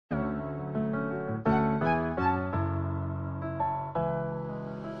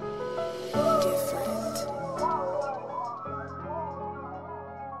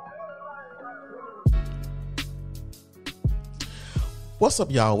What's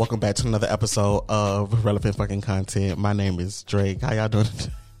up, y'all? Welcome back to another episode of Relevant Fucking Content. My name is Drake. How y'all doing?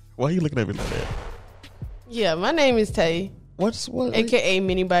 Why are you looking at me like that? Yeah, my name is Tay. What? AKA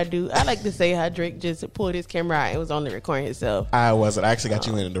Mini Badu. I like to say how Drake just pulled his camera out and was only recording himself. I wasn't. I actually got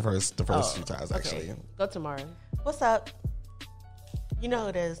you in the first few times, actually. Okay. Go tomorrow. What's up? You know who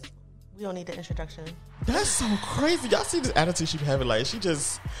it is. We don't need the introduction. That's so crazy. Y'all see this attitude she be having? Like, she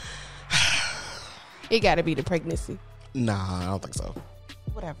just... It gotta be the pregnancy. Nah, I don't think so.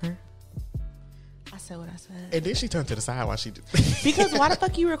 Whatever. I said what I said. And then she turned to the side while she did. Because why the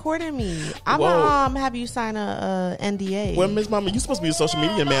fuck you recording me? I'm gonna have you sign a NDA. Well, Miss Mama, you supposed to be a social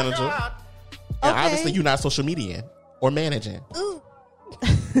media manager. And obviously you're not social media or managing.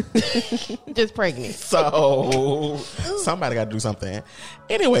 Just pregnant. So somebody got to do something.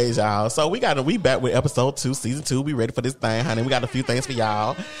 Anyways, y'all. So we back with episode 2, season 2. We ready for this thing, honey. We got a few things for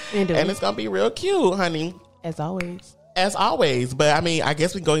y'all, and it's gonna be real cute, honey. As always. But I mean, I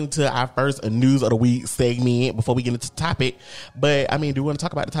guess we go into our first news of the week segment before we get into the topic. But I mean, do we want to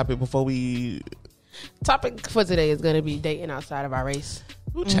talk about the topic before we? Topic for today is going to be dating outside of our race.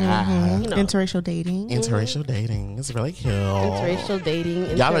 Mm-hmm. You know. Interracial dating. Interracial dating. It's really cute. Interracial dating.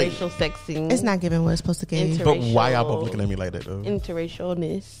 Interracial sexing. It's not giving what it's supposed to give. But why y'all both looking at me like that, though?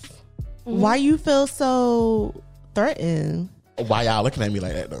 Interracialness. Why you feel so threatened? Why y'all looking at me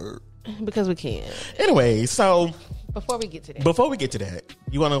like that, though? Because we can. Anyway, so Before we get to that,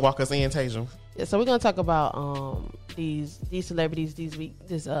 you want to walk us in, Tasia? Yeah, so we're gonna talk about these celebrities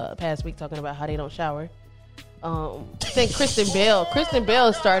this past week, talking about how they don't shower. I think Kristen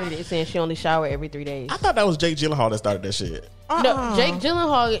Bell started it, saying she only shower every 3 days. I thought that was Jake Gyllenhaal that started that shit. No, Jake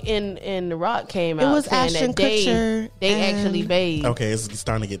Gyllenhaal in The Rock came out. It was saying Ashton that Kutcher. they actually bathe. Okay, it's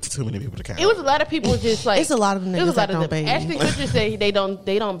starting to get too many people to count. It was a lot of people just like it's a lot of them niggas that don't bathe. Ashton Kutcher said they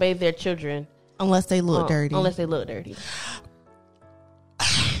don't bathe their children unless they look dirty.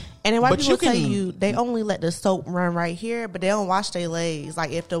 And then white people tell you they only let the soap run right here, but they don't wash their legs. Like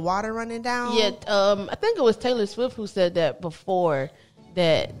if the water running down. Yeah, I think it was Taylor Swift who said that before,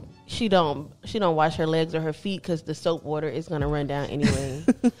 that she don't wash her legs or her feet because the soap water is gonna run down anyway.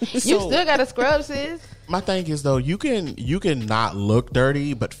 You still gotta scrub, sis. My thing is though, you can not look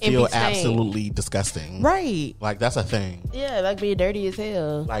dirty but feel absolutely disgusting. Right. Like that's a thing. Yeah, like being dirty as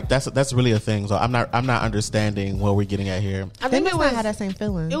hell. Like that's really a thing. So I'm not understanding what we're getting at here. I think it was had that same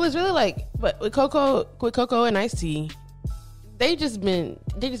feeling. It was really like, but with Coco and Ice-T, they just been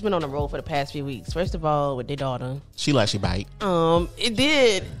on the roll for the past few weeks. First of all, with their daughter, she bite. It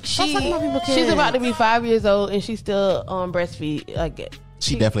did. She's about to be 5 years old and she's still breastfeed. Like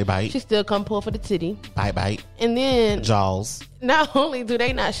she definitely bite. She still come pull for the titty. Bite. And then jaws. Not only do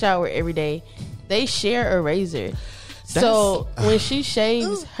they not shower every day, they share a razor. So when she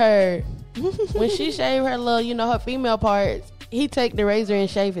shaves her little, her female parts, he take the razor and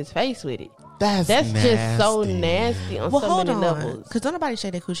shave his face with it. That's just so nasty on so many levels. Because don't nobody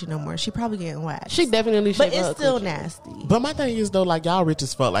shave their coochie no more. She probably getting waxed. She definitely shave her But it's still coochie. Nasty. But my thing is though, like y'all rich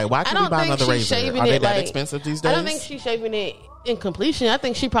as fuck. Like why can't we buy another razor? Are they that expensive these days? I don't think she's shaving it in completion. I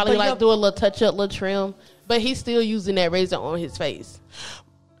think she probably do a little touch up, little trim. But he's still using that razor on his face.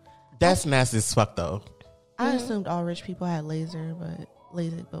 That's nasty as fuck though. I assumed all rich people had laser, but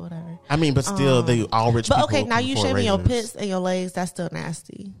whatever. I mean, but still, they all rich people. But okay, now you shaving your pits and your legs. That's still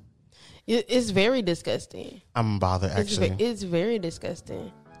nasty. It's very disgusting. I'm bothered, actually. It's very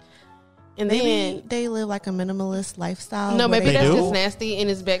disgusting. And maybe then they live like a minimalist lifestyle. No, maybe that's just nasty and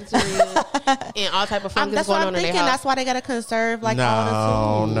it's bacteria and all type of fungus going on in their house. That's why they gotta conserve all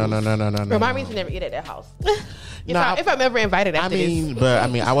the food. No. Remind me to never eat at that house. If I'm ever invited after this.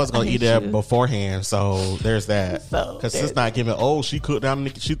 I wasn't gonna eat there beforehand, so there's that. Because it's not giving. Oh, she cooked down.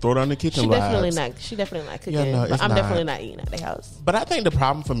 She throw down the kitchen. She definitely not cooking. Yeah, no, but I'm definitely not eating at their house. But I think the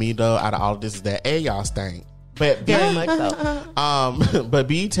problem for me though, out of all of this, is that y'all stink. But very much so. But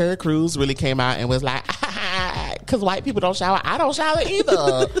Terry Crews really came out and was like, because white people don't shower. I don't shower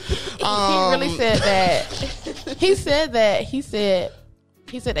either. He really said that. He said that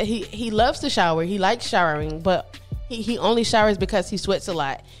he loves to shower. He likes showering, but he only showers because he sweats a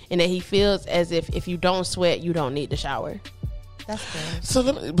lot, and that he feels as if you don't sweat, you don't need to shower. That's good. So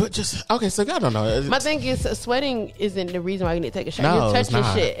y'all don't know. My thing is, sweating isn't the reason why you need to take a shower. No, you're touching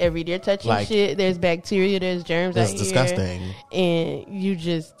shit every day. You're touching shit. There's bacteria. There's germs out here. It's disgusting. And you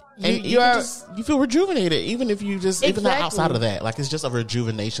just... you feel rejuvenated, even if you just... Even not outside of that. Like, it's just a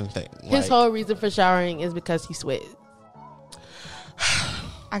rejuvenation thing. His whole reason for showering is because he sweats.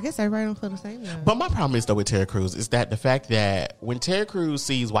 I guess everybody don't feel the same though. But my problem is though with Terry Crews is that the fact that when Terry Crews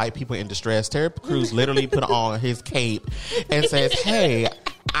sees white people in distress, Terry Crews literally put on his cape and says, "Hey,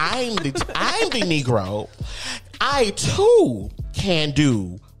 I'm the Negro. I too can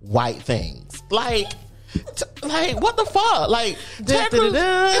do white things. Like what the fuck? Like Terry Crews,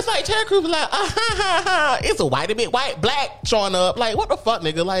 it's like Terry Crews like it's a white bit white black showing up. Like what the fuck,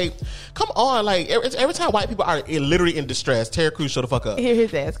 nigga? Like come on. Like every time white people are literally in distress, Terry Crews show the fuck up. Hear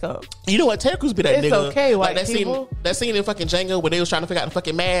his ass go. You know what? Terry Crews be that it's nigga. Okay, white like people. That scene in fucking Django where they was trying to figure out the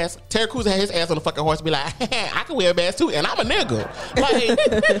fucking mask. Terry Crews had his ass on the fucking horse and be like, I can wear a mask too, and I'm a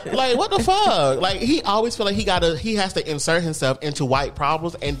nigga. Like what the fuck? Like he always feel like he has to insert himself into white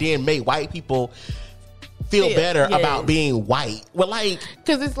problems and then make white people feel better about being white. Well, like,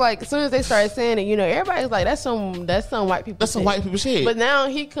 because it's like as soon as they started saying it, everybody's like, that's some white people. That's some white people shit. But now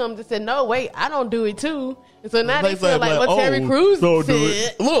he comes and said, no, wait, I don't do it too. And so now they feel like what Terry Crews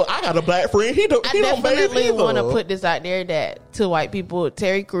said. Look, I got a black friend. He definitely want to put this out there that to white people,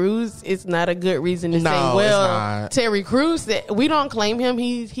 Terry Crews is not a good reason to say, well, Terry Crews said, we don't claim him.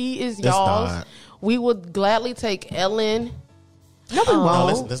 He is y'all's. We would gladly take Ellen. No, we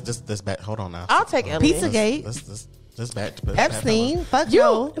won't. Let's back. Hold on now. I'll take Ellen. Pizzagate. Let's back to Epstein. Fuck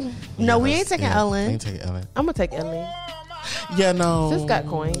you. No, we ain't taking Ellen. We ain't taking Ellen. I'm gonna take Ellen. Yeah, no. Sis got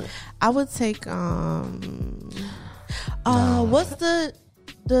coin. I would take what's the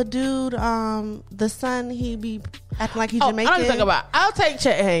dude the son, he be acting like he's Jamaican. I don't talk about. I'll take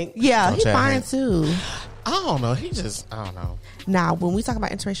Chet Hank. Yeah, he fine too. I don't know. I don't know. Now, when we talk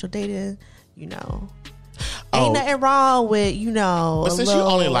about interracial dating, ain't nothing wrong with, But since you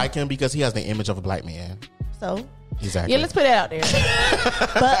only like him because he has the image of a black man. So? Exactly. Yeah, let's put it out there.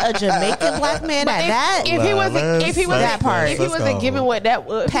 But a Jamaican black man at that? If he wasn't given what that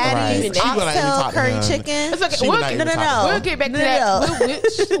was. Patties, oxtail, curry chicken. It's okay. We'll get back to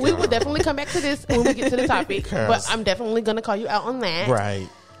that. We will definitely come back to this when we get to the topic. But I'm definitely going to call you out on that. Right.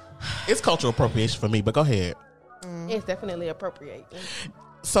 It's cultural appropriation for me, but go ahead. It's definitely appropriating.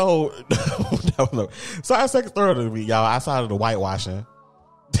 So, so our second story of the week, y'all, outside of the whitewashing.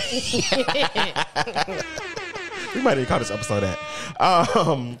 We might even call this episode that.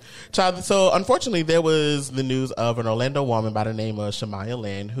 So, unfortunately, there was the news of an Orlando woman by the name of Shamaya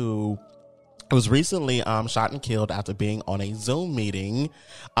Lynn who was recently shot and killed after being on a Zoom meeting.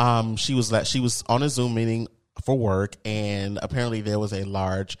 She was on a Zoom meeting for work, and apparently there was a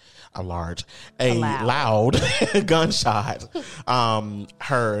loud gunshot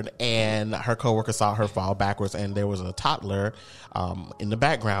heard, and her coworker saw her fall backwards, and there was a toddler in the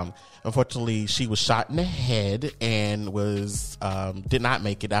background. Unfortunately, she was shot in the head and was did not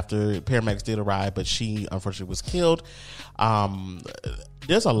make it after paramedics did arrive, but she unfortunately was killed.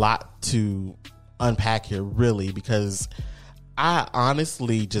 There's a lot to unpack here, really, because I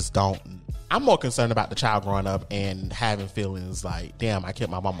honestly just don't. I'm more concerned about the child growing up and having feelings like, damn, I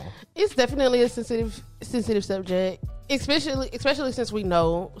killed my mama. It's definitely a sensitive subject, especially since we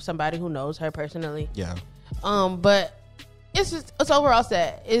know somebody who knows her personally. Yeah. But it's overall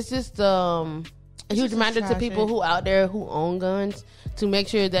sad. It's just a huge reminder to people who out there who own guns to make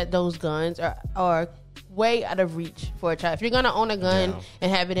sure that those guns are way out of reach for a child. If you're gonna own a gun and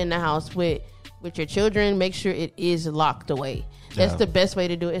have it in the house with your children, make sure it is locked away. That's the best way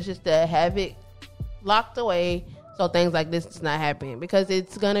to do it. It's just to have it locked away so things like this does not happen, because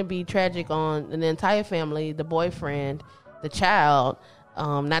it's going to be tragic on the entire family, the boyfriend, the child.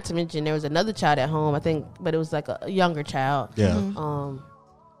 Not to mention there was another child at home, I think, but it was like a younger child. Yeah.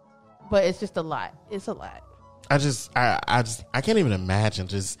 But it's just a lot. It's a lot. I can't even imagine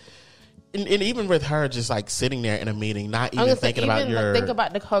just. And even with her just like sitting there in a meeting, not even thinking about your... Think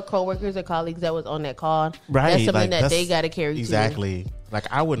about her coworkers or colleagues that was on that call. Right. That's something that they got to carry exactly. Like,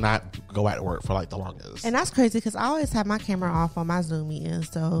 I would not go out to work for like the longest. And that's crazy because I always have my camera off on my Zoom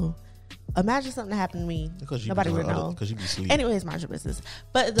meetings. So imagine something happened to me. Nobody would know. Because you be sleeping. Anyways, mind your business.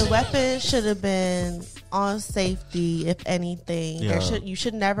 But the weapon should have been on safety, if anything. Yeah. You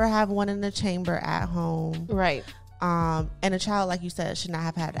should never have one in the chamber at home. Right. And a child, like you said, should not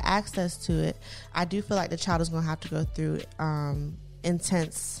have had access to it. I do feel like the child is going to have to go through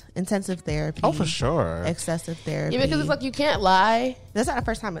intensive therapy. Oh, for sure. Excessive therapy. Yeah, because it's like you can't lie. That's not the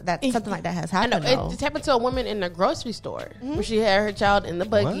first time that something like that has happened. I know. It happened to a woman in a grocery store where she had her child in the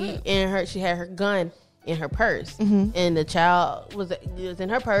buggy and she had her gun in her purse, and the child was in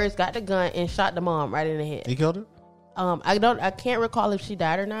her purse, got the gun and shot the mom right in the head. He killed her? I can't recall if she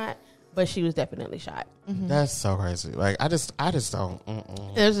died or not, but she was definitely shot. That's so crazy. Like, I just don't.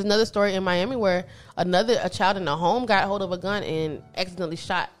 There's another story in Miami where a child in a home got hold of a gun and accidentally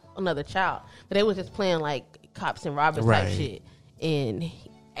shot another child, but they was just playing like cops and robbers type shit, and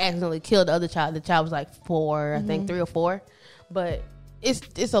he accidentally killed the other child. The child was like 4, I think 3 or 4, but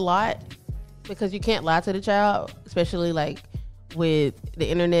it's a lot because you can't lie to the child, especially like with the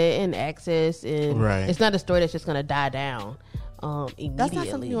internet and access, and right. it's not a story that's just going to die down immediately. That's not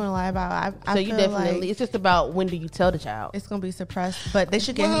something you want to lie about. I you feel definitely, like it's just about when do you tell the child. it's going to be suppressed, but they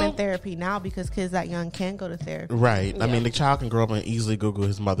should get him in therapy now because kids that young can go to therapy. Right. Yeah. I mean, the child can grow up and easily Google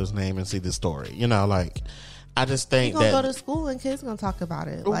his mother's name and see this story. You know, like, I just think He's that gonna go to school and kids gonna talk about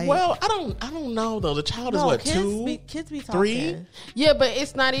it. Like, well, I don't know though. The child is what, kids be talking. 3? Yeah, but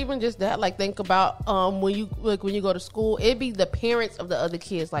it's not even just that. Like, think about when you go to school, it be the parents of the other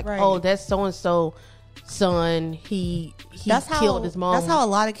kids. Like, oh, that's so and so son. He killed his mom. That's how a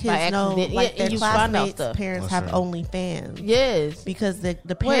lot of kids know. Like, their classmates' parents have right. OnlyFans. Yes, because the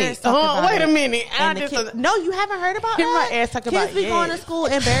parents. Wait a minute. No, you haven't heard about my that. ass talking kids about be going to school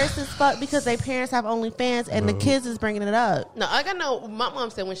embarrassed as fuck because their parents have OnlyFans and the kids is bringing it up. No, like I know my mom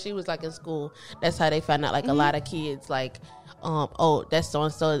said when she was like in school, that's how they found out. Like a lot of kids, like, oh, that's so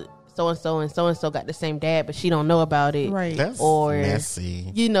and so. So and so got the same dad, but she don't know about it. Right. That's or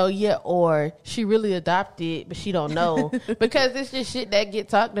messy. You know, yeah, or she really adopted, but she don't know. Because it's just shit that get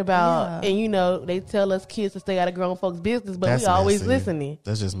talked about. And you know, they tell us kids to stay out of grown folks' business, but we always listening.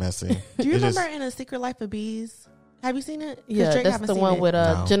 That's just messy. Do you remember in A Secret Life of Bees? Have you seen it? Yeah, Drake that's the one with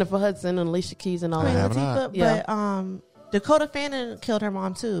No. Jennifer Hudson and Alicia Keys and all Queen that. Latifah, Yeah. But Dakota Fanning killed her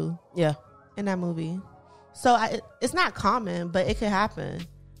mom too. Yeah. In that movie. So it's not common, but it could happen.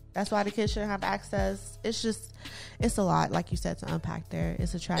 That's why the kids shouldn't have access. It's a lot, like you said, to unpack there.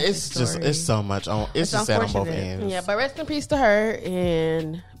 It's a tragic story. It's so much on. It's just sad on both ends. Yeah, but rest in peace to her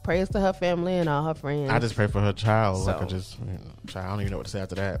and praise to her family and all her friends. I just pray for her child. So. Like I don't even know what to say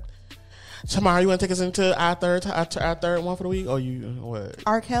after that. Tamara, you want to take us into our third one for the week, or you what?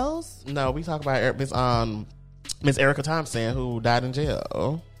 Arkell's? No, we talk about Miss Erica Thompson, who died in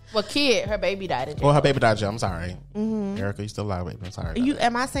jail. Well, her baby died in jail. Well, her baby died in jail. I'm sorry. Erica, you still alive, baby. I'm sorry.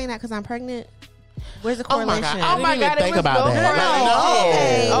 Am I saying that because I'm pregnant? Where's the correlation? Oh my God! I didn't even think about that.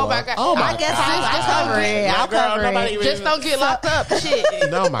 No. Oh my God! Oh my I guess God. I'll cover it. I'll cover it. Just don't get locked up. Shit.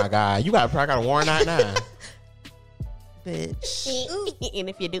 No, my God! I got a warrant out now. Bitch. And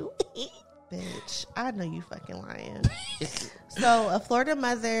if you do, bitch, I know you fucking lying. So, a Florida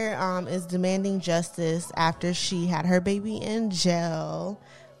mother is demanding justice after she had her baby in jail.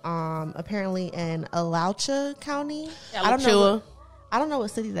 Apparently in Alachua County. Alachua. I don't know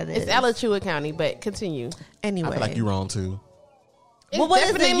what city that is. It's Alachua County, but continue. Anyway, I feel like you're wrong too. Well, what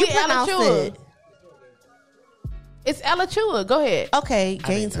is it? You pronounce it. It's Alachua. Go ahead. Okay,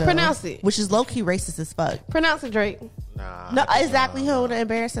 Gainesville. Pronounce it. Which is low key racist as fuck. Pronounce it, Drake. Nah. No, exactly who would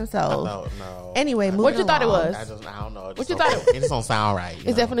embarrass himself. No. Anyway, moving What you thought it along. was? I don't know. What you thought it was? It just don't sound right.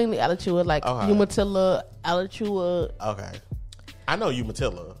 It's definitely Alachua, like Umatilla, Alachua. Okay. I know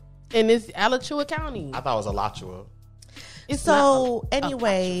Umatilla. And it's Alachua County. I thought it was Alachua. So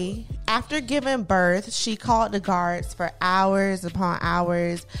anyway, after giving birth, she called the guards for hours upon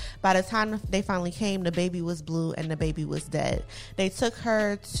hours. By the time they finally came, the baby was blue and the baby was dead. They took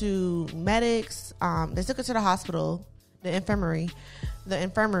her to medics. They took her to the hospital, the infirmary.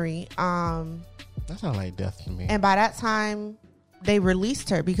 That sounds like death to me. And by that time, they released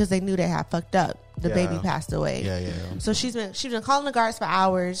her because they knew they had fucked up. The baby passed away. Yeah. So she's been calling the guards for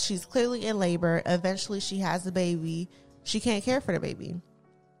hours. She's clearly in labor. Eventually, she has the baby. She can't care for the baby.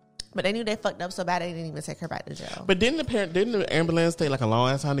 But they knew they fucked up so bad they didn't even take her back to jail. But didn't the ambulance take like a long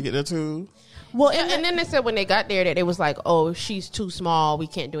ass time to get there too? Well, and then they said when they got there that it was like, oh, she's too small. We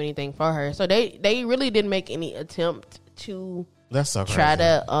can't do anything for her. So they really didn't make any attempt to try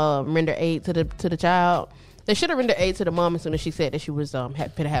to render aid to the child. They should have rendered aid to the mom as soon as she said that she was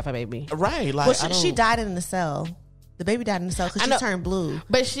fit to have her baby. Right. Like, well, she died in the cell. The baby died in the cell because she turned blue.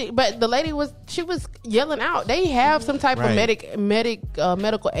 But the lady was yelling out. They have some type of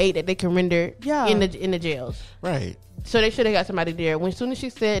medical aid that they can render in the jails. Right. So they should have got somebody there. As soon as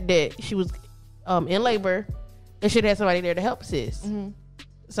she said that she was in labor, they should have had somebody there to help sis. Mm-hmm.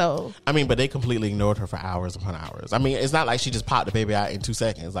 So I mean, but they completely ignored her for hours upon hours. I mean, it's not like she just popped the baby out in 2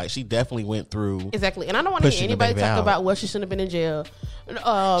 seconds. Like, she definitely went through exactly. And I don't want to hear anybody talk about she shouldn't have been in jail.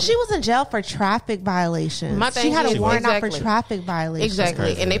 She was in jail for traffic violations. She had a warrant out for traffic violations.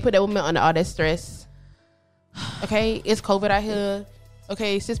 Exactly, and they put that woman under all that stress. Okay, it's COVID out here.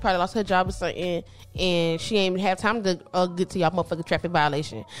 Okay, sis probably lost her job or something, and she ain't even have time to get to y'all motherfucking traffic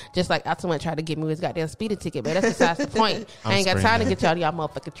violation. Just like Altamont tried to get me with his goddamn speeding ticket, but that's besides the point. I ain't got time to get y'all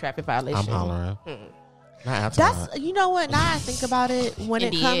motherfucking traffic violation. I'm hollering. That's, you know what? Now I think about it, when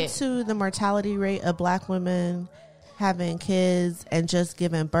it comes to the mortality rate of black women having kids and just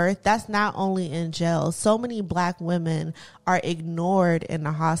giving birth, that's not only in jail. So many black women are ignored in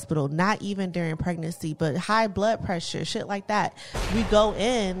the hospital, not even during pregnancy, but high blood pressure, shit like that. We go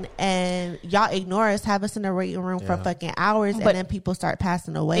in and y'all ignore us, have us in the waiting room for fucking hours, and then people start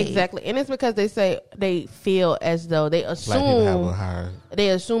passing away. Exactly. And it's because they say they feel as though they assume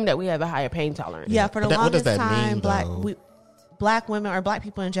that we have a higher pain tolerance. Yeah, for the longest time, black women or black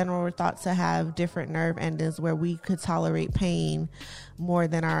people in general were thought to have different nerve endings where we could tolerate pain more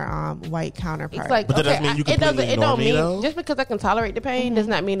than our white counterparts. It's like, but that doesn't mean you completely ignore me, though. Just because I can tolerate the pain does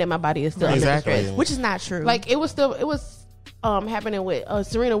not mean that my body is still under stress. Which is not true. Like it was happening with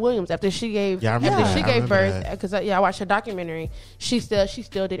Serena Williams after she gave birth, because I watched her documentary. She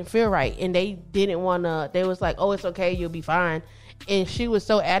still didn't feel right, and they didn't want to. They was like, "Oh, it's okay, you'll be fine." And she was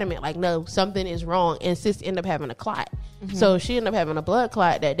so adamant, like, no, something is wrong. And sis ended up having a clot. Mm-hmm. So she ended up having a blood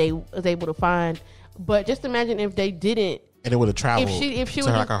clot that they was able to find. But just imagine if they didn't. And it would have traveled if she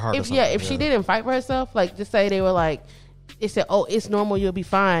to like her heart or something. If she didn't fight for herself, like, just say they were like, it said, oh, it's normal, you'll be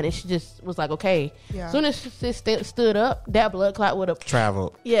fine. And she just was like, okay. Yeah. As soon as she stood up, that blood clot would have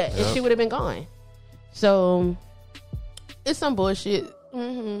traveled. Yeah, and she would have been gone. So it's some bullshit.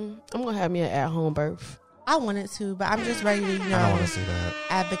 Mm-hmm. I'm going to have me an at-home birth. I wanted to, but I'm just ready to, I don't want to see that.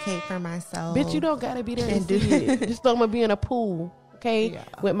 advocate for myself. Bitch, you don't gotta be there and do it. Just throw me be in a pool, okay? Yeah.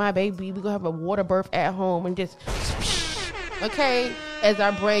 With my baby, we gonna have a water birth at home and just, okay? As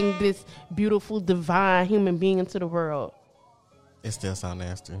I bring this beautiful, divine human being into the world. It still sound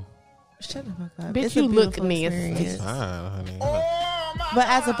nasty. Shut the fuck up. Bitch, it's you look nasty. It's fine, honey. But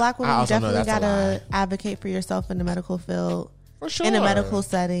as a black woman, you definitely gotta advocate for yourself in the medical field. For sure. In a medical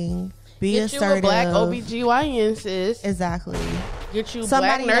setting. Be Get assertive. You a black OBGYN, sis. Exactly. Get you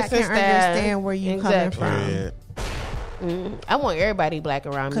somebody black nursing that can understand where you coming from. I want everybody black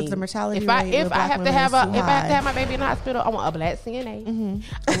around me. Because the mortality if I have to have my baby in the hospital, I want a black CNA. Mm-hmm.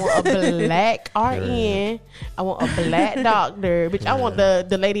 I want a black RN. I want a black doctor. Bitch, I want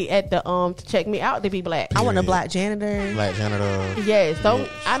the lady at the to check me out to be black. I want a black janitor. Black janitor. Yes.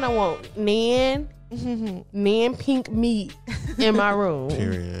 I don't want nan pink meat in my room.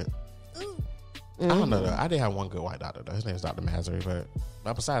 Period. I don't know though. I did have one good white doctor though. His name is Dr. Massery, but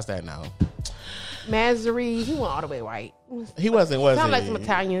besides that, no. Massery, he wasn't all the way white. He wasn't, was he? Sound like some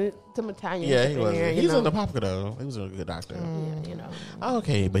Italian. Yeah, he wasn't. He's in the Papaca though. He was a good doctor. Yeah, you know.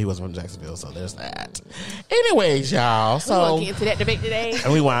 Okay, but he wasn't from Jacksonville, so there's that. Anyways, y'all. So we won't get into that debate today.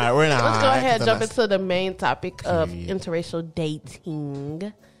 And we're not. Let's go ahead and jump into the main topic of interracial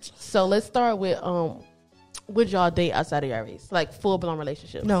dating. So let's start with would y'all date outside of your race, like full blown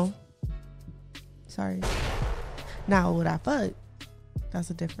relationships? No. Sorry. Now would I fuck? That's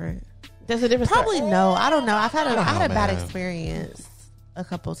a different Probably story. No. I don't know. I had a bad experience a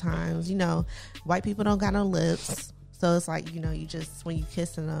couple times. You know, white people don't got no lips. So it's like, you know, you just, when you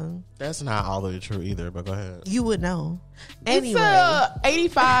kissing them. That's not all the way true either, but go ahead. You would know. Anyway. It's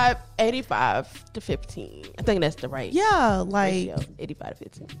 85 to 15. I think that's the right. Yeah, like. Ratio, 85 to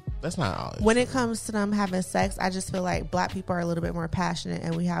 15. That's not all. When it comes to them having sex, I just feel like black people are a little bit more passionate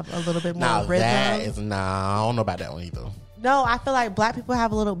and we have a little bit more rhythm. I don't know about that one either. No, I feel like black people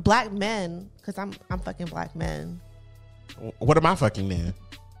have a little, black men, because I'm fucking black men. What am I fucking then?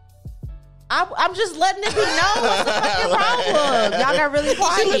 I'm just letting it be known. What's the fucking problem? Y'all got really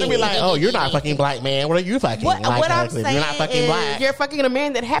quiet. She's gonna be like, "Oh, you're not fucking black, man. What are you fucking?" What I'm saying you're not fucking black. You're fucking a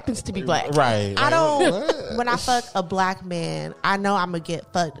man that happens to be black, right? I don't. When I fuck a black man, I know I'm gonna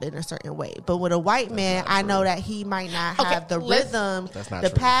get fucked in a certain way. But with a white man, I know that he might not have the rhythm,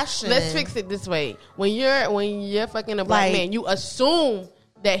 the passion. Let's fix it this way: when you're fucking a black man, you assume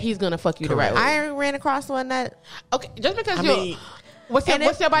that he's gonna fuck you the right way. I ain't ran across one that. Okay, just because What's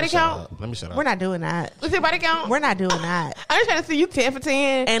your body count? Let me shut up. We're not doing that. What's your body count? We're not doing that. I'm just trying to see you 10 for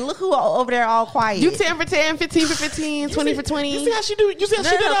 10. And look who over there all quiet. You 10 for 10, 15 for 15, 20 for 20. You see how she do? You see how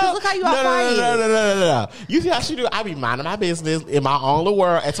she do? Look how you all quiet. No. You see how she do? I be minding my business in my own little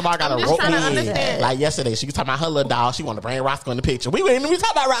world. And tomorrow I got to rope me in. Like yesterday, she was talking about her little dog. She wanted to bring Roscoe in the picture. We talking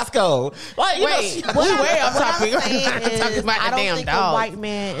about Roscoe. Like, we way off topic. I don't think a white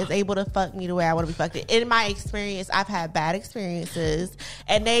man is able to fuck me the way I want to be fucked. In my experience, I've had bad experiences.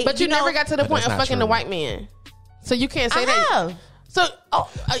 And but you never got to the point of fucking the white man, so you can't say that. So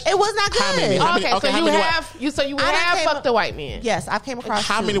it was not good. So you have fucked the white man. Yes, I came across.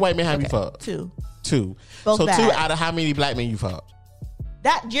 How many white men have you fucked? Two. Both so bad. 2 out of how many black men you fucked?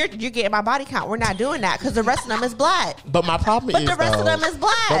 That you're getting my body count. We're not doing that because the rest of them is black. But my problem is the rest of them is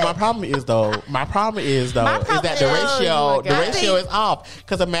black. But my problem is though is that the ratio is off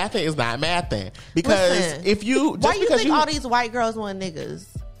because the mathing is not mathing. Because if you why you think all these white girls want niggas?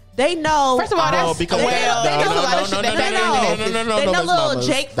 They know. First of all, that's because they know little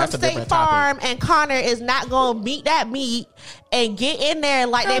Jake from That's a State different Farm topic. and Connor is not gonna meet that meat and get in there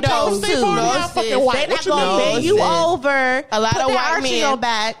like they supposed to. State Farm not fucking white. They're not gonna bend you over. A lot put of their white Archie men. on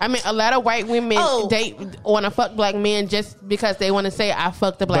back. I mean, a lot of white women want to fuck black men just because they want to say I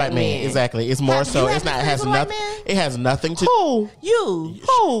fucked a black man. Exactly. It's more so. you It's have not. It has experience with nothing. white men? It has nothing to. Who? You.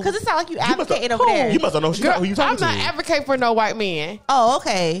 Because it sounds like you advocated over there. You must not know who you talking I'm not to. advocating for no white men. Oh,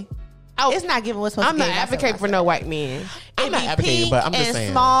 okay. Oh, It's not giving what's supposed I'm to not give. advocating for no white men. I'm not advocating, but I'm just and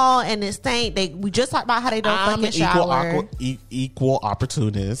saying. small and it stank. We just talked about how they don't I'm fucking an shower. equal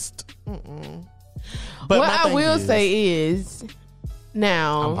opportunist. But What my I thing will is, say is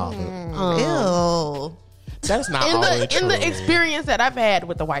now Ew. that's not always in the true. experience that I've had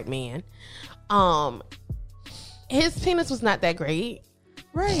with the white man, his penis was not that great.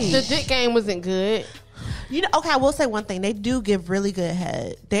 Right. The dick game wasn't good. You know, okay, I will say one thing. They do give really good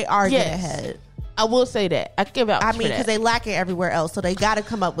head. They are good at head. I will say that. I give out. I mean, because they lack it everywhere else, so they got to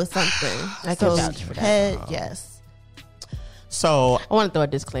come up with something. I can vouch for that. Head, yes. So I want to throw a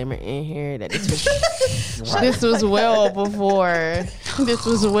disclaimer in here that this was this was well before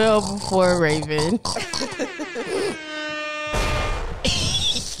Raven.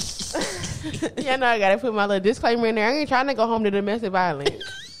 Yeah, no, I gotta put my little disclaimer in there. I ain't trying to go home to domestic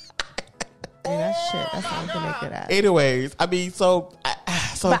violence. Yeah, that's shit. That's something they good at. anyways, I mean, so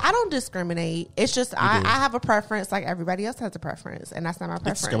But I don't discriminate. It's just I have a preference, like everybody else has a preference, and that's not my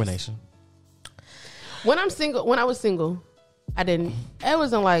preference. discrimination. When I was single, I didn't. It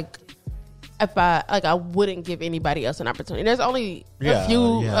wasn't like if I wouldn't give anybody else an opportunity. There's only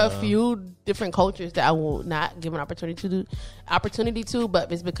a few different cultures that I will not give an opportunity to,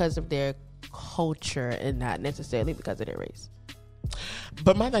 but it's because of their culture and not necessarily because of their race.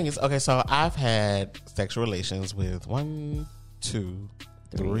 But my thing is, okay, so I've had sexual relations with 1, 2,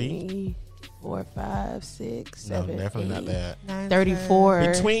 3, 4, 5, 6, 7, no, definitely 8, not that. 34,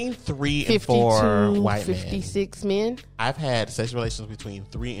 Between 3 and 52, 4 white 56 men. men. I've had sexual relations between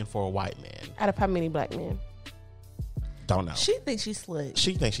 3 and 4 white men. Out of how many black men? Don't know. She thinks she's slick.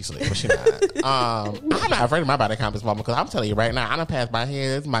 She thinks she's slick, but she's not. I'm not afraid of my body count this moment because I'm telling you right now, I done passed my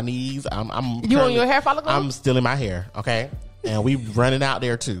head, my knees. I'm You on your hair follicle? I'm still in my hair, okay? And we running out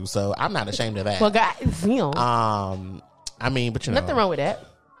there too, so I'm not ashamed of that. Well, guys, I mean, but you know, nothing wrong with that.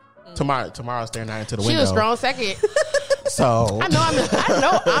 Tomorrow's staring out into the She window. was strong second. So I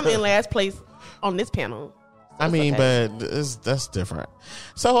know I'm in last place on this panel. I mean, but that's different.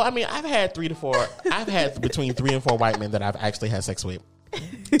 So I mean, I've had between 3 and 4 white men that I've actually had sex with,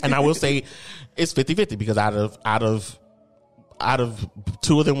 and I will say it's 50-50 because out of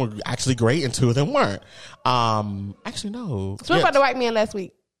 2 of them were actually great and 2 of them weren't. Actually, no. So what about the white man last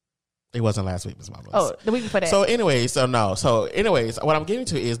week? It wasn't last week, Ms. Mama. Oh, the week before that. So anyways, what I'm getting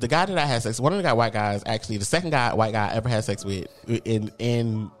to is the guy that I had sex with, one of the white guys, actually, the second white guy I ever had sex with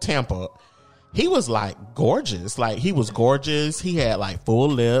in Tampa, he was like gorgeous. Like he was gorgeous. He had like full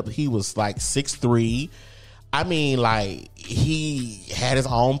lip. He was like 6'3". I mean, like he had his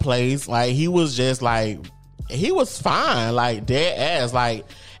own place. Like he was just like, he was fine, like dead ass. Like,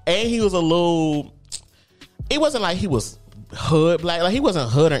 and he was it wasn't like he was hood black, like he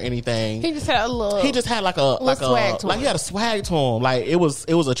wasn't hood or anything. He just had like a swag to him. like he had a swag to him. Like it was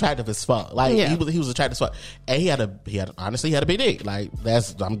attractive as fuck. Like he was attractive as fuck. And he had a big dick. Like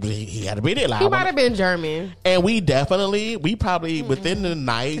he had a big dick. Like, he might have been German. And we probably within the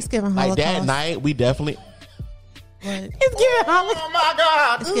night, It's giving like that Holocaust. night, we definitely. It's giving Holocaust. Oh my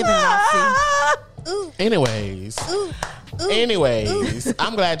god! It's giving Nazi. Anyways,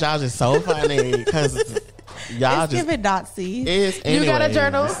 I'm glad y'all just so funny because y'all It's just giving Nazi. You got a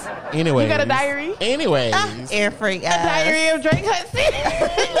journal? Anyway, You got a diary? Anyways, Air freight ass. Diary of Drake Hudson.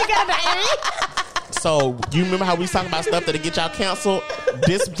 You got a diary? so you remember how we was talking about stuff that'll get y'all canceled?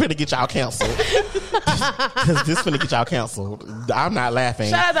 This finna get y'all canceled. Because this finna get y'all canceled. I'm not laughing.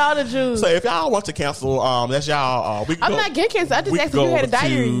 Shout out to all the Jews. So if y'all want to cancel, that's y'all. I'm not getting canceled. I just asked if you had a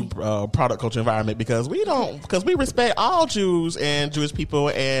diary. To product culture environment because we respect all Jews and Jewish people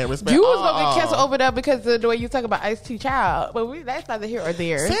and respect. You was gonna get canceled over there because of the way you talk about Ice-T Child, but that's neither here or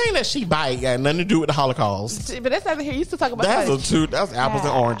there. Saying that she bite got nothing to do with the Holocaust. But that's neither here. You still talk about That's apples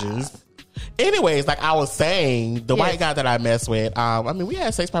and oranges. Anyways, like I was saying, the white guy that I messed with, I mean, we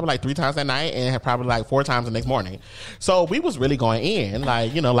had sex probably like 3 times that night and had probably like 4 times the next morning. So we was really going in,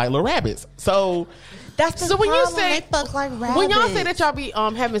 like, you know, like little rabbits. So That's the So when you problem. say- They fuck like rabbits. when y'all say that y'all be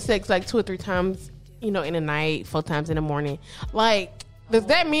having sex like 2 or 3 times, you know, in the night, 4 times in the morning, like Does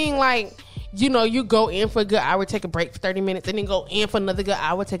that mean like, you know, you go in for a good hour, take a break for 30 minutes, and then go in for another good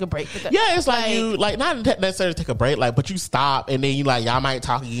hour, take a break for 30 Yeah, it's like you, like, not necessarily take a break, like, but you stop, and then you, like, y'all might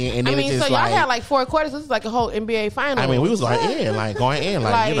talk again, and then I mean, it's just so y'all like, had like 4 quarters. This is like a whole NBA final. I mean, we was going in,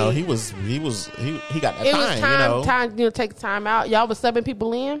 like, you know, he got that it time, was time, you know. time, you know, take time out. Y'all was subbing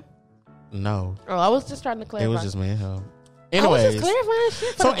people in? No. Oh, I was just trying to clarify. It was just me and him. I was Anyways, just clarifying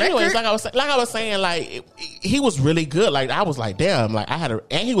shit for so the anyways, record. like I was saying, like, he was really good. Like, I was like, damn, like,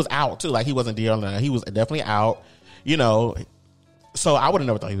 and he was out too. Like, he wasn't dealing. He was definitely out. You know, so I would have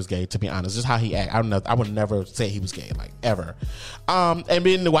never thought he was gay, to be honest. Just how he act, I would never say he was gay, like, ever. And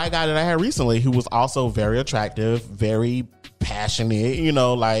then the white guy that I had recently, who was also very attractive, very passionate, you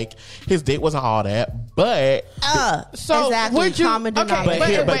know, like, his dick wasn't all that, but so exactly. would you? Common Okay,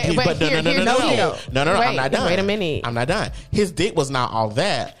 denominator. but no, wait, I'm not done. Wait a minute. I'm not done. His dick was not all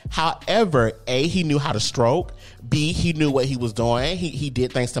that. However, A, he knew how to stroke. B, he knew what he was doing. He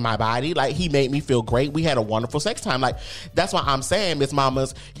did things to my body. Like, he made me feel great. We had a wonderful sex time. Like, that's why I'm saying, Miss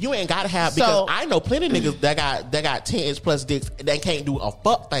Mamas, you ain't gotta have, because I know plenty of niggas that got 10-inch plus dicks that can't do a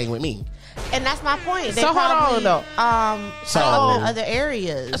fuck thing with me. And that's my point. They So hold probably, on, though. So- in other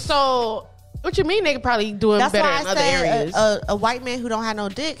areas. So what you mean they could probably doing That's better why in I other said areas? a white man who don't have no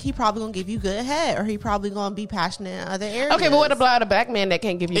dick, he probably gonna give you good head, or he probably gonna be passionate in other areas. Okay, but what about a black man that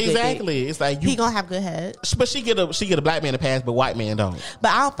can't give you Exactly. It's like he gonna have good head, but she get a black man to pass, but white man don't.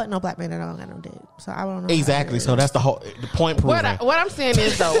 but I don't fuck no black man that don't got no dick, so I don't know. Exactly. So that's the point proven. What I'm saying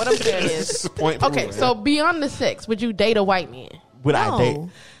is though, what I'm saying is Point okay. proven. So beyond the sex, would you date a white man? Would I date?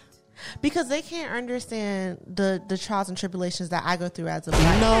 Because they can't understand the trials and tribulations that I go through as a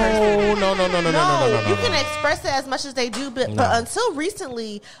black person. No. You can express it as much as they do, but until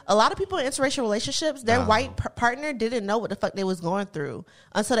recently, a lot of people in interracial relationships, their white partner didn't know what the fuck they was going through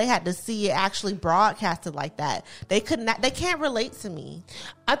until they had to see it actually broadcasted like that. They can't relate to me,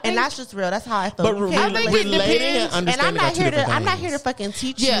 and that's just real. That's how I feel. But relating and understanding are two different things. I'm not here to fucking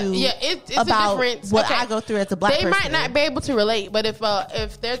teach Yeah, you. It's about a difference. what Okay. I go through as a black person. They might not be able to relate, but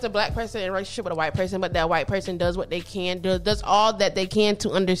if there's a black person in a relationship with a white person, but that white person does what they can, does all that they can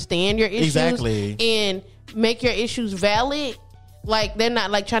to understand your issues and make your issues valid, like they're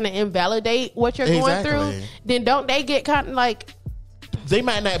not like trying to invalidate what you're going through, then don't they get kind of like, they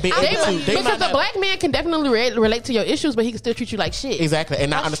might not be able to. Because a black man can definitely relate to your issues, but he can still treat you like shit. Exactly, and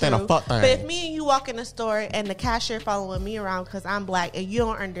not That's understand true. a fuck thing. But if me and you walk in the store and the cashier following me around because I'm black and you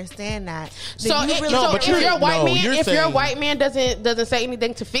don't understand that, then you really if you're a white man doesn't say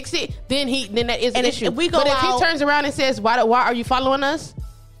anything to fix it, then that is an issue. If we go but if out, he turns around and says, "Why are you following us?"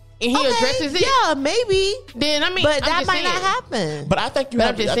 and he addresses it, yeah, maybe. Then I mean, but that might not happen. But I think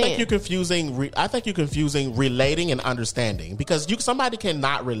you're confusing. I think you're confusing relating and understanding, because somebody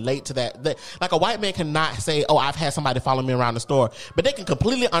cannot relate to that. Like a white man cannot say, "Oh, I've had somebody follow me around the store," but they can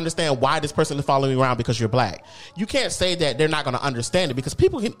completely understand why this person is following me around because you're black. You can't say that they're not going to understand it, because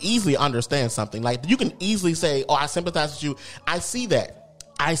people can easily understand something. Like, you can easily say, "Oh, I sympathize with you. I see that.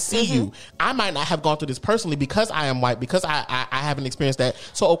 I see you. I might not have gone through this personally because I am white, because I haven't experienced that.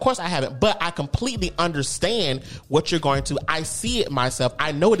 So of course I haven't, but I completely understand what you're going to. I see it myself.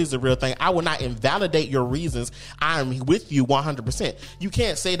 I know it is a real thing. I will not invalidate your reasons. I'm with you 100%. You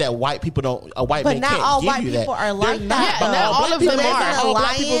can't say that white people don't, a white man can't give you that. But not all white people are like that. Yeah, not all of them are. All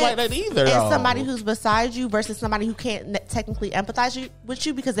black people like that either. And somebody who's beside you versus somebody who can't technically empathize with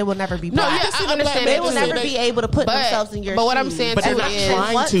you because they will never be No, black. yeah, I understand. They will never be able to put themselves in your shoes. But what I'm saying but too they're not is,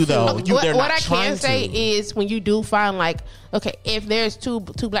 trying to though. What I can say is, when you do find, like, okay, if there's two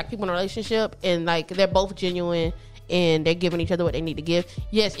black people in a relationship and like they're both genuine and they're giving each other what they need to give,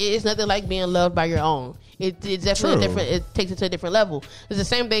 yes, it's nothing like being loved by your own. It's definitely different. It takes it to a different level. It's the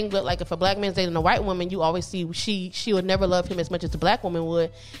same thing, but like if a black man's dating a white woman, you always see she would never love him as much as the black woman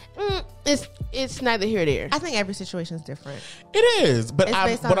would. It's neither here nor there. I think every situation is different. It is, but it's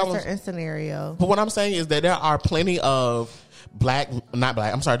based on a certain scenario. But what I'm saying is that there are plenty of there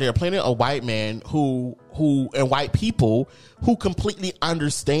are plenty of white men who and white people who completely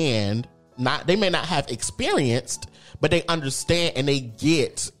understand. They may not have experienced, but they understand and they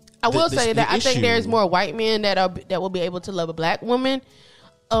get. I will say that I think there's more white men that will be able to love a black woman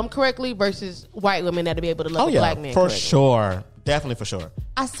correctly versus white women that'll be able to love a black man for correctly. Sure. Definitely for sure.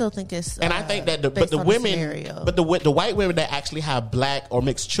 I still think it's and I think that the white women that actually have black or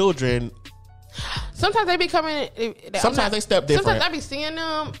mixed children, sometimes they be coming. Sometimes they step different. Sometimes I be seeing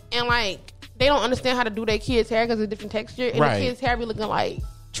them and like they don't understand how to do their kids' hair because it's different texture, and the kids' hair be looking like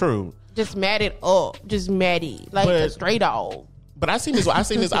just matted up, just matty, like a stray dog. But I seen this.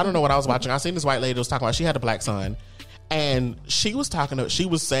 I don't know what I was watching. I seen this white lady was talking about. She had a black son, And she was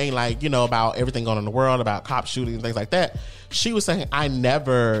saying like, about everything going on in the world, about cop shootings and things like that. She was saying, I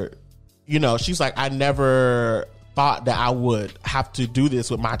never thought that I would have to do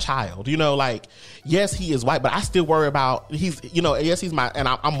this with my child. Like, yes, he is white, but I still worry about, yes, he's my, and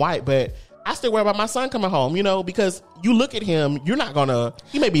I'm white, but I still worry about my son coming home, because you look at him, you're not gonna,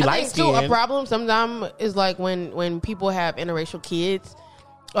 he may be light skinned. A problem sometimes is like when people have interracial kids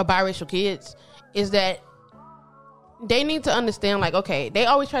or biracial kids, is that they need to understand, like, okay, they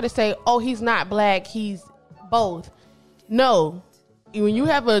always try to say, oh, he's not black, he's both. No. When you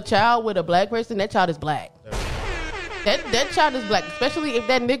have a child with a black person, that child is black. That child is black, especially if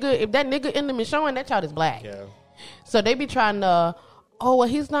that nigga in them is showing, that child is black. Yeah. So they be trying to, oh, well,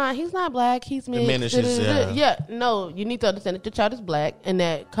 he's not black, he's mixed. Yeah, no, you need to understand that your child is black, and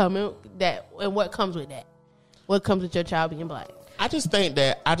and what comes with that, what comes with your child being black. I just think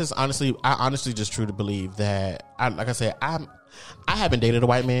that I honestly just truly believe that, like I said, I haven't dated a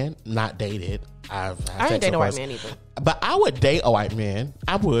white man, not dated. I ain't dated a white man either. But I would date a white man.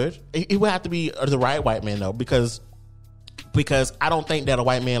 I would. It would have to be the right white man though, because I don't think that a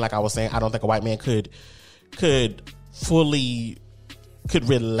white man, like I was saying, I don't think a white man could fully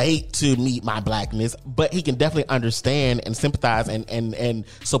relate to meet my blackness, but he can definitely understand and sympathize and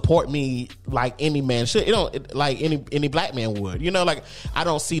support me like any man should. Like any black man would. Like, I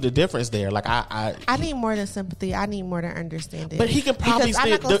don't see the difference there. Like I need more than sympathy. I need more than understanding. But he can probably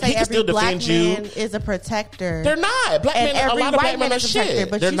still defend you. Man is a protector. They're not. Black men. A lot of black men are shit.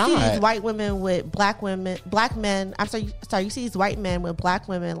 But they're you not. see these white women with black men. I'm sorry. You see these white men with black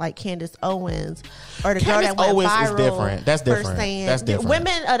women like Candace Owens, or the girl that went viral. Is different. That's different. That's different.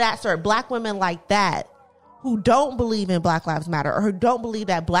 Women of that sort, black women like that, who don't believe in Black Lives Matter, or who don't believe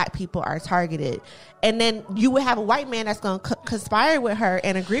that black people are targeted, and then you would have a white man that's going to conspire with her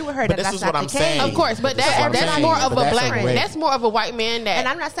and agree with her that that's not the case. Of course, but that's more of a black man. That's more of a white man that. And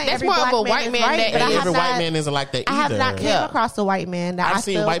I'm not saying that's every more black of a man white man right, that. But every white man isn't like that either. I have not came across a white man that I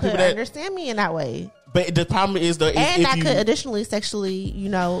feel could understand me in that way. But the problem is that could additionally sexually,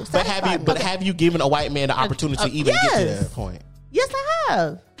 But have you given a white man the opportunity to even get to that point? Yes, I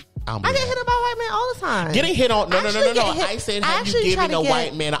have. I get hit about white men all the time. Getting hit on? No. I said, have you given a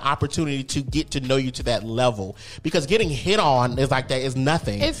white man an opportunity to get to know you to that level? Because getting hit on is like that is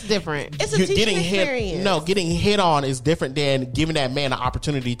nothing. It's different. It's a teaching experience. Getting hit on is different than giving that man an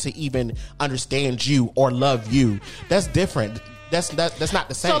opportunity to even understand you or love you. That's different. That's not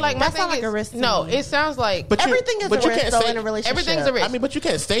the same. So like, that sounds like a risk. No, it sounds like everything is a risk in a relationship. Everything's a risk. I mean, but you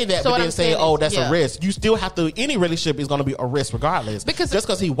can't say that, but then say, "Oh, that's a risk." You still have to. Any relationship is going to be a risk regardless. Because just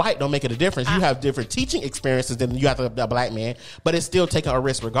because he's white don't make it a difference. You have different teaching experiences than you have to a black man, but it's still taking a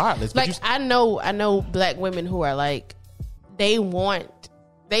risk regardless. Like I know black women who are like, they want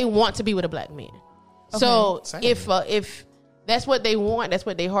to be with a black man. Okay. So if that's what they want, that's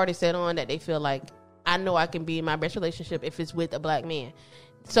what they heart is set on, that they feel like, I know I can be in my best relationship if it's with a black man.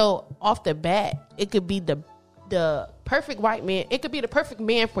 So off the bat, it could be the perfect white man. It could be the perfect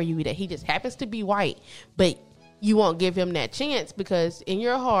man for you, that he just happens to be white, but you won't give him that chance because in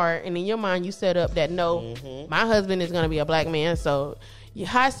your heart and in your mind, you set up that my husband is going to be a black man. So,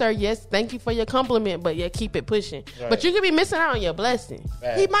 hi, sir. Yes, thank you for your compliment, but keep it pushing. Right. But you could be missing out on your blessing.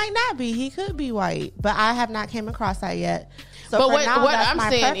 Right. He might not be. He could be white, but I have not came across that yet. So but what I'm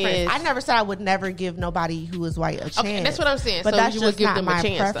saying is, I never said I would never give nobody who is white a chance. Okay, that's what I'm saying. But so that's you just would give not them my a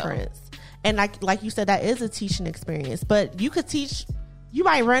chance, preference. Though. And like you said, that is a teaching experience. But you could teach. You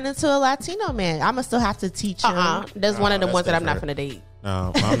might run into a Latino man. I'm gonna still have to teach him. That's one of the ones that I'm not gonna date.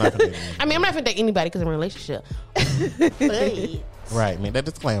 No, I'm not gonna date. I mean, I'm not gonna date anybody because I'm in a relationship. Right, man. That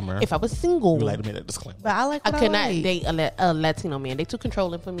disclaimer. If I was single, you like to make that disclaimer. But I could not date a Latino man. They too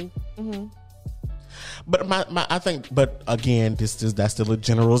controlling for me. Mm-hmm. But I think, but again, that's still a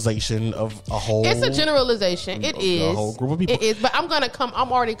generalization of a whole. It's a generalization. It is a whole group of people. It is, but I'm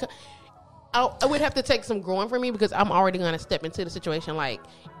already. I would have to take some growing for me because I'm already gonna step into the situation like,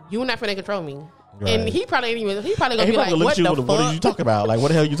 you're not gonna control me. Right. And he probably gonna be like, what the fuck? What are you talking about? Like, what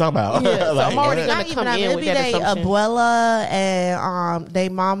the hell are you talking about? Yeah, so like, I'm already gonna come in with that assumption. Abuela and they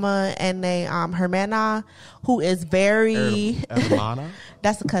mama and they Hermana, who is very Hermana?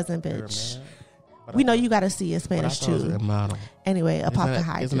 That's a cousin bitch. We know you got to see in Spanish too. Anyway, Apaka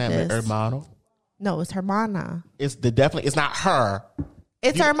High. Isn't that hermano? No, it's Hermana. It's not her.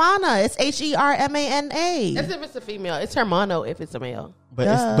 It's Hermana. It's Hermana. That's if it's a female. It's hermano if it's a male.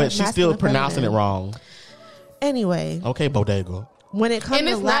 But she's still pronouncing it wrong. Anyway. Okay, Bodega. when it comes and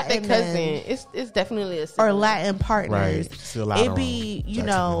to it's not Latin the cousin. men It's definitely a sibling. or Latin partners, Right. Still out it on be, you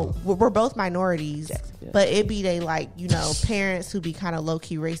know, we're both minorities, but it be they like, you know, parents who be kind of low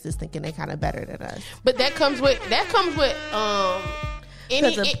key racist, thinking they kind of better than us. But that comes with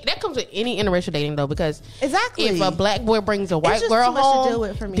any that comes with any interracial dating though, because Exactly. if a black boy brings a white just girl too much to home, deal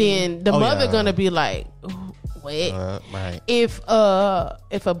with for me. then the mother yeah. gonna be like, what? Right. If a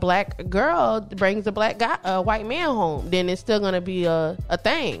black girl brings a white man home, then it's still gonna be a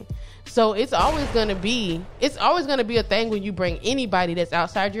thing. So it's always gonna be a thing when you bring anybody that's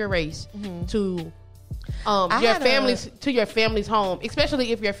outside your race to your family's home,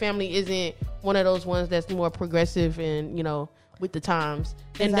 especially if your family isn't one of those ones that's more progressive and, you know, with the times.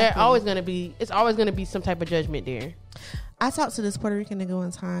 And it's always gonna be some type of judgment there. I talked to this Puerto Rican nigga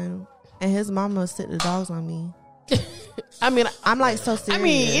one time, and his mama sit the dogs on me. I mean, I'm like so serious. I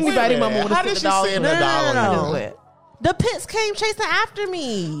mean, anybody mama would How have did sit she the dog. sit the dog on you? The pits came chasing after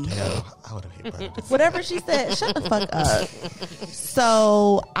me. Damn, I would have hit better. Whatever she said, shut the fuck up.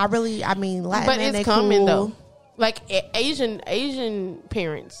 So I mean, Latin But men, it's they coming cool. though. Like Asian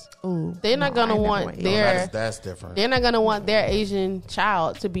parents, they're not gonna want their That's different. they're not gonna want their Asian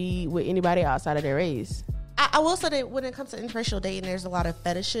child to be with anybody outside of their race. I will say that when it comes to interracial dating, there's a lot of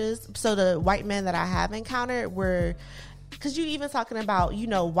fetishes. So the white men that I have encountered were, because you even talking about, you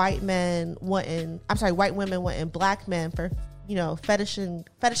know, white women wanting black men for, you know,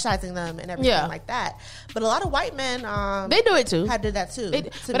 fetishizing them and everything like that. But a lot of white men, They do it too. did that too.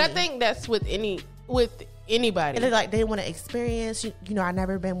 But I think that's with anybody. And they want to experience, you know, I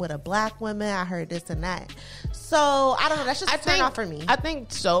never been with a black woman. I heard this and that. So I don't know. That's just a turn off for me. I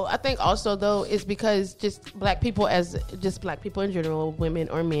think so. I think also though is because just black people in general, women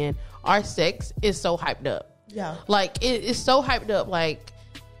or men, our sex is so hyped up. Yeah. Like it's so hyped up. Like,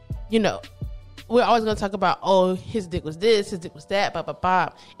 you know, we're always gonna talk about, oh, his dick was this, his dick was that, blah blah blah.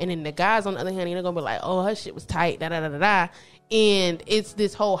 And then the guys on the other hand, they're gonna be like, oh, her shit was tight, da da da da da. And it's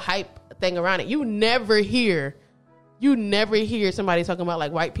this whole hype thing around it. You never hear somebody talking about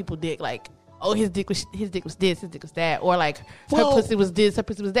like white people dick, like, oh, his dick was this, his dick was that, or like her pussy was this, her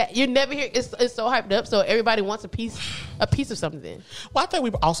pussy was that. You never hear it's so hyped up, so everybody wants a piece of something. Well, I think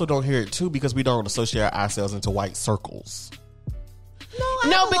we also don't hear it too because we don't associate ourselves into white circles.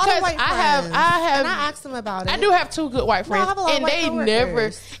 No, because I have, and I asked them about it. I do have two good white friends, I have a lot of and white they coworkers.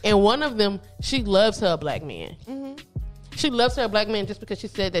 never. And one of them, she loves her black man. Mm-hmm. She loves her black man just because she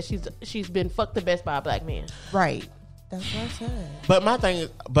said that she's been fucked the best by a black man. Right. That's what I said. But my thing,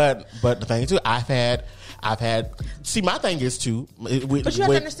 but the thing too, I've had. See, my thing is too. But you have to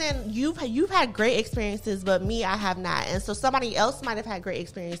understand, you've had great experiences, but me, I have not. And so somebody else might have had great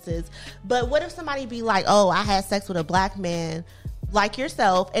experiences. But what if somebody be like, "Oh, I had sex with a black man like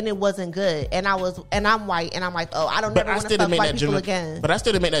yourself, and it wasn't good," and I'm white, and I'm like, "Oh, I don't never want to fuck white people again." But I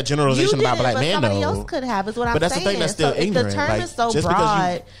still didn't make that generalization about black men, somebody though. else could have. Is what I'm saying. But that's the thing that's still ignorant. The term like, is so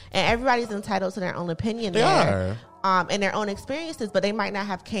broad, and everybody's entitled to their own opinion. They are. And their own experiences, but they might not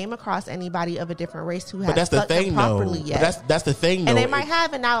have came across anybody of a different race who has. But that's the thing, though. Properly yet. But that's the thing, though. And they might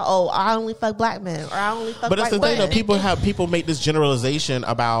have, and now, oh, I only fuck black men, or I only fuck. But that's the white thing, women. though. People make this generalization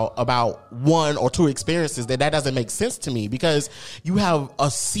about one or two experiences that doesn't make sense to me because you have a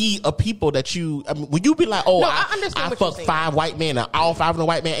sea of people that you. I mean, when you be like, oh, I fucked 5 white men, and all 5 of the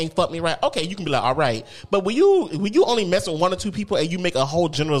white men ain't fucked me right. Okay, you can be like, all right. But when you only mess with 1 or 2 people and you make a whole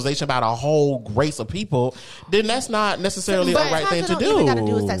generalization about a whole race of people, then that's not necessarily the right thing to do. Got to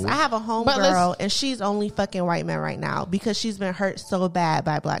do with sex. I have a homegirl, and she's only fucking white men right now because she's been hurt so bad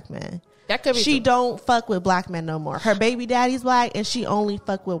by black men. That could be. She don't fuck with black men no more. Her baby daddy's black, and she only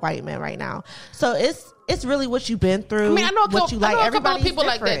fuck with white men right now. So it's really what you've been through. I mean, I know what you like. I know a couple of Everybody's people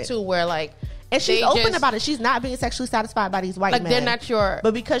different. like that too, where like. And she's open about it. She's not being sexually satisfied by these white men. Like, they're not your...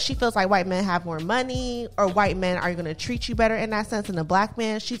 But because she feels like white men have more money or white men are going to treat you better in that sense than a black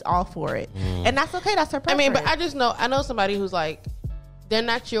man, she's all for it. And that's okay. That's her preference. I mean, but I know somebody who's like, they're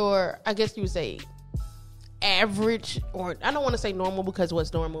not your, I guess you would say, average, or I don't want to say normal because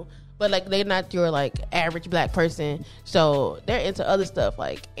what's normal, but like they're not your like average black person. So they're into other stuff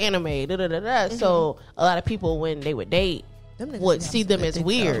like anime, da da da da. So a lot of people, when they would date, would see them as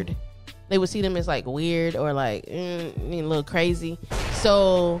weird. They would see them as like weird or like a little crazy.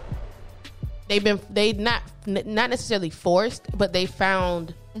 So they not necessarily forced, but they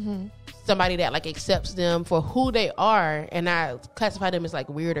found somebody that like accepts them for who they are, and not classify them as like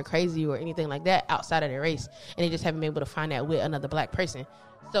weird or crazy or anything like that outside of their race. And they just haven't been able to find that with another black person.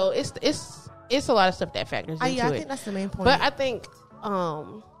 So it's a lot of stuff that factors into it. Yeah, I think that's the main point. But I think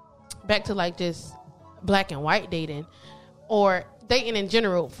back to like just black and white dating or dating in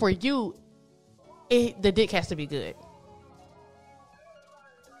general, for you, the dick has to be good.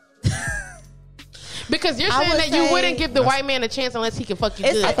 Because you're saying that you wouldn't give the white man a chance unless he can fuck you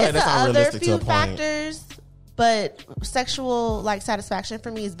good. It's that's the other unrealistic to few a point. factors, but sexual like satisfaction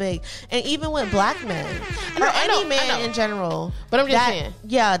for me is big, and even with black men or any man in general. But I'm just saying,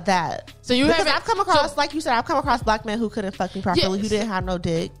 that. So you because haven't- I've come across, like you said, I've come across black men who couldn't fuck me properly, who didn't have no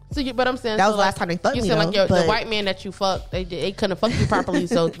dick. But I'm saying that was the last time they fucked you me. said Though, like the white man that you fucked, they couldn't fuck you properly,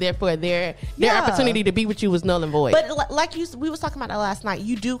 so therefore their opportunity to be with you was null and void. But like we was talking about that last night,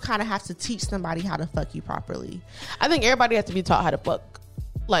 you do kind of have to teach somebody how to fuck you properly. I think everybody has to be taught how to fuck.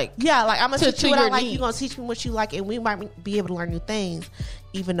 Like I'm gonna teach you what I like. needs. You're gonna teach me what you like, and we might be able to learn new things,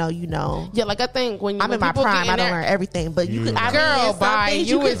 even though Yeah, like I think when I'm in my prime, I don't learn everything. But you could, girl, bye.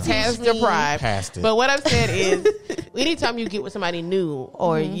 You is past your prime. Past it. But what I'm saying is, anytime you get with somebody new,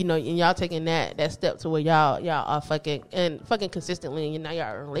 or and y'all taking that step to where y'all are fucking consistently, and now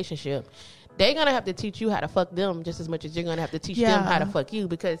y'all in a relationship. They're gonna have to teach you how to fuck them just as much as you're gonna have to teach them how to fuck you,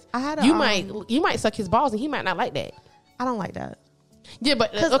 because you might suck his balls and he might not like that. I don't like that. Yeah,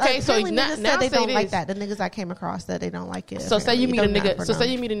 but okay, so now they say don't this. like that. The niggas I came across said they don't like it. So say you meet a nigga. So say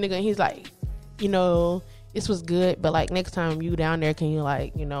you meet a nigga and he's like, this was good, but like next time you down there, can you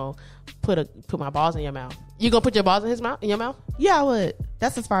like put my balls in your mouth? You gonna put your balls in your mouth? Yeah, I would.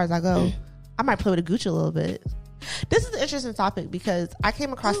 That's as far as I go. I might play with a Gucci a little bit. This is an interesting topic because I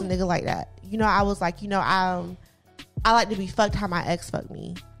came across a nigga like that. I was like, I like to be fucked how my ex fucked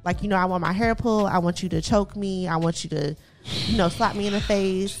me. Like, I want my hair pulled. I want you to choke me. I want you to, slap me in the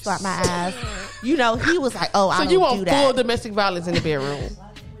face, slap my ass. He was like, oh, I don't do that. So you want full domestic violence in the bedroom?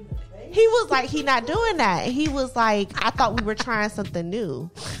 He was like, he not doing that. He was like, I thought we were trying something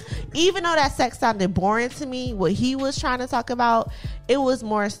new. Even though that sex sounded boring to me, what he was trying to talk about, it was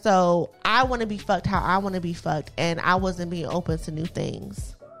more so, I want to be fucked how I want to be fucked, and I wasn't being open to new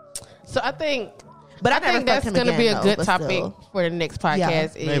things. So I think... But I think that's going to be a good topic for the next podcast. Yeah,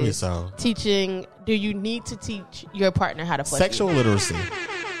 is maybe so. Teaching. Do you need to teach your partner how to fuck sexual you? literacy?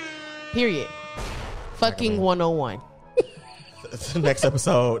 Period. Fucking 101. The next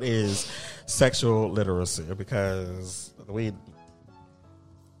episode is sexual literacy because we're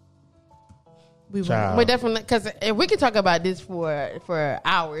definitely, because we could talk about this for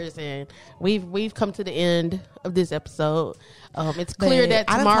hours, and we've come to the end of this episode. It's clear that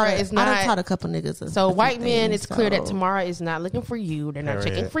Tamara is not. I taught a couple niggas. So white men, it's clear that Tamara is not looking for you. They're not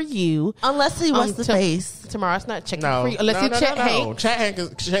checking for you unless he wants the face. Tamara's not checking for you unless he check. No, Chat Hank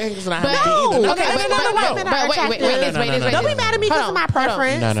is not. No, okay, wait. Don't be mad at me because of my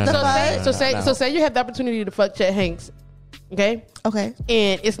preference. So say you have the opportunity to fuck Chet Hanks, okay,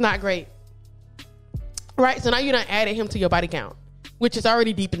 and it's not great, right? So now you done added him to your body count, which is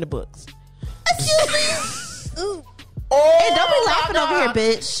already deep in the books. Excuse me. Hey, don't be laughing over here,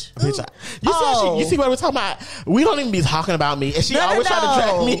 bitch. You see what we're talking about? We don't even be talking about me, and she always try to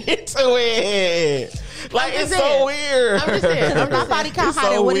drag me into it. Like, it's so weird. I'm just saying. My body count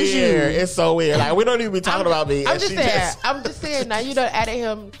higher. What is you? It's so weird. Like, we don't even be talking about me. I'm just saying. Now you done added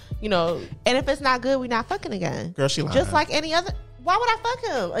him. And if it's not good, we not fucking again. Girl, she lying. Just like any other. Why would I fuck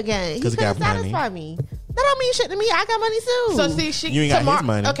him again? He's gonna satisfy me. That don't mean shit to me. I got money too. So you ain't got his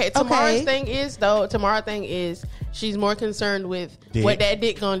money. Okay, Tamara's thing is she's more concerned with what that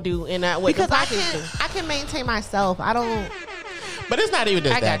dick gonna do and not what because the pockets do. I can maintain myself. I don't. But it's not even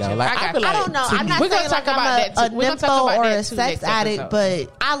just that though. Like, I don't know. I'm not we're saying gonna talk like about I'm a nympho or a sex addict,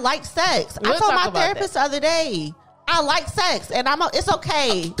 but I like sex. I told my therapist the other day, I like sex, and it's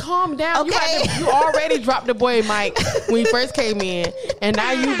okay. Calm down. Okay. You already dropped the boy Mike when he first came in, and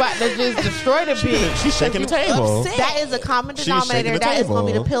now you about to just destroy the bitch. She's shaking the table. That is a common denominator. That is going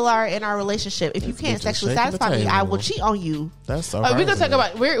to be the pillar in our relationship. If you can't sexually satisfy me, I will cheat on you. That's so. We're gonna talk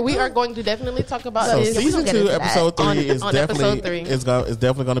about. We are going to definitely talk about this. Season 2, episode 3 is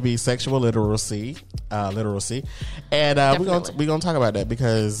definitely going to be sexual literacy, and we're gonna talk about that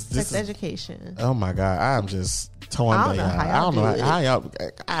because this sex education. Oh my God, I'm just torn. I don't know how y'all.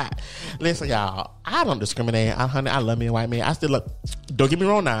 Listen, y'all. I don't discriminate. Honey, I love me a white man. I still look. Don't get me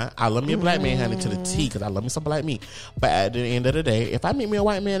wrong now. I love me a black man, honey, to the T, because I love me some black meat. But at the end of the day, if I meet me a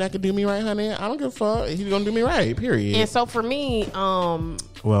white man that can do me right, honey, I don't give a fuck. He's gonna do me right. Period. And so for me,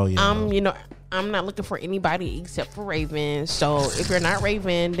 I'm not looking for anybody except for Raven. So if you're not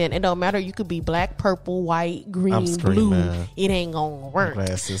Raven, then it don't matter. You could be black, purple, white, green, blue. It ain't gonna work.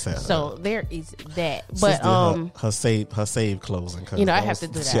 So there is that. But her save closing. I have to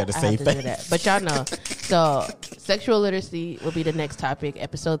do that. She had to save that. But y'all know. So sexual literacy will be the next topic.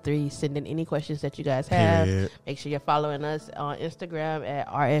 Episode 3. Send in any questions that you guys have. Period. Make sure you're following us on Instagram at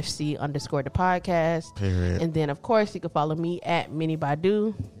RFC_the podcast. Period. And then of course you can follow me at Minnie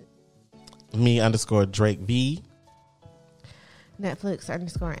Badu. Me _Drake V. Netflix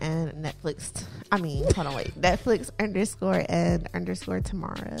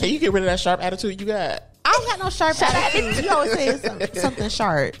 _and_Netflix_and_tomorrow. Can you get rid of that sharp attitude you got? I don't got no sharp attitude. You always say something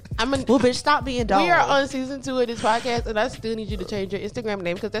sharp. Well, bitch, stop being dumb. We are on season 2 of this podcast, and I still need you to change your Instagram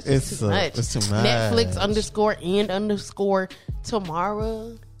name because that's just too much. It's too much. Netflix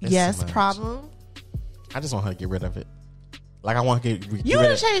 _and_tomorrow. Yes, problem. I just want her to get rid of it. Like, I want to get You rid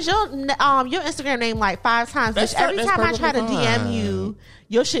done of changed your Instagram name like 5 times. Bitch. Every time I try to DM you,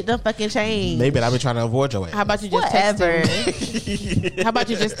 your shit done fucking changed. Maybe I've been trying to avoid your ass. How about you just text him? How about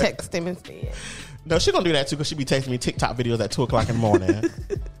you just text him instead? No, she gonna do that too because she be texting me TikTok videos at 2 o'clock in the morning.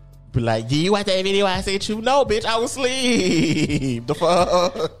 Be like, yeah, you watch that video I sent you? No, bitch, I was asleep. The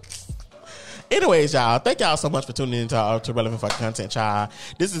fuck? Anyways, y'all, thank y'all so much for tuning in to Relevant Fucking Content, y'all.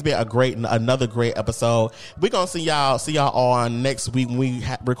 This has been another great episode. We're gonna see y'all on next week when we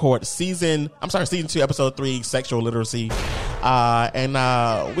record season 2, episode 3, sexual literacy. And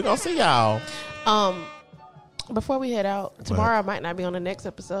we're gonna see y'all. Before we head out, tomorrow I might not be on the next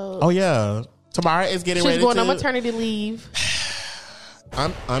episode. Oh yeah, Tamara is getting ready. She's going on maternity leave.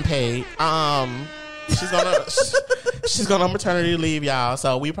 Unpaid. She's going on maternity leave, y'all.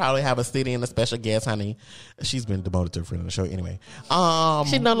 So we probably have a city and a special guest, honey. She's been demoted to a friend of the show anyway.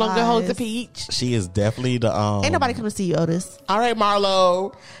 She no longer holds a peach. She is definitely the Ain't nobody come to see you, Otis. All right,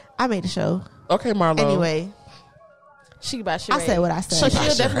 Marlo. I made the show. Okay, Marlo. Anyway. She about I said what I said. So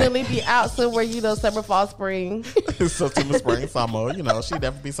she'll definitely be out somewhere, summer, fall, spring. September, spring, summer. She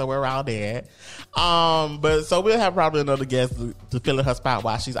definitely be somewhere around there. But so we'll have probably another guest to fill in her spot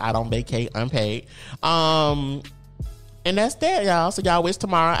while she's out on vacay, unpaid. And that's that, y'all. So y'all wish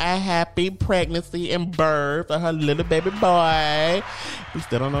Tamara a happy pregnancy and birth of her little baby boy. We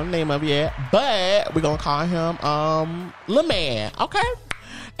still don't know the name of it yet, but we're gonna call him Lil Man. Okay,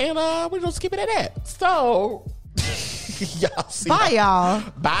 and we're gonna skip it at that. So. Y'all see bye, y'all.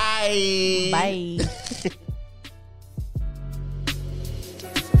 Bye. Bye.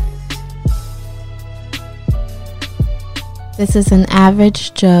 This is an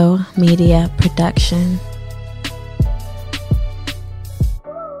Average Joe Media production.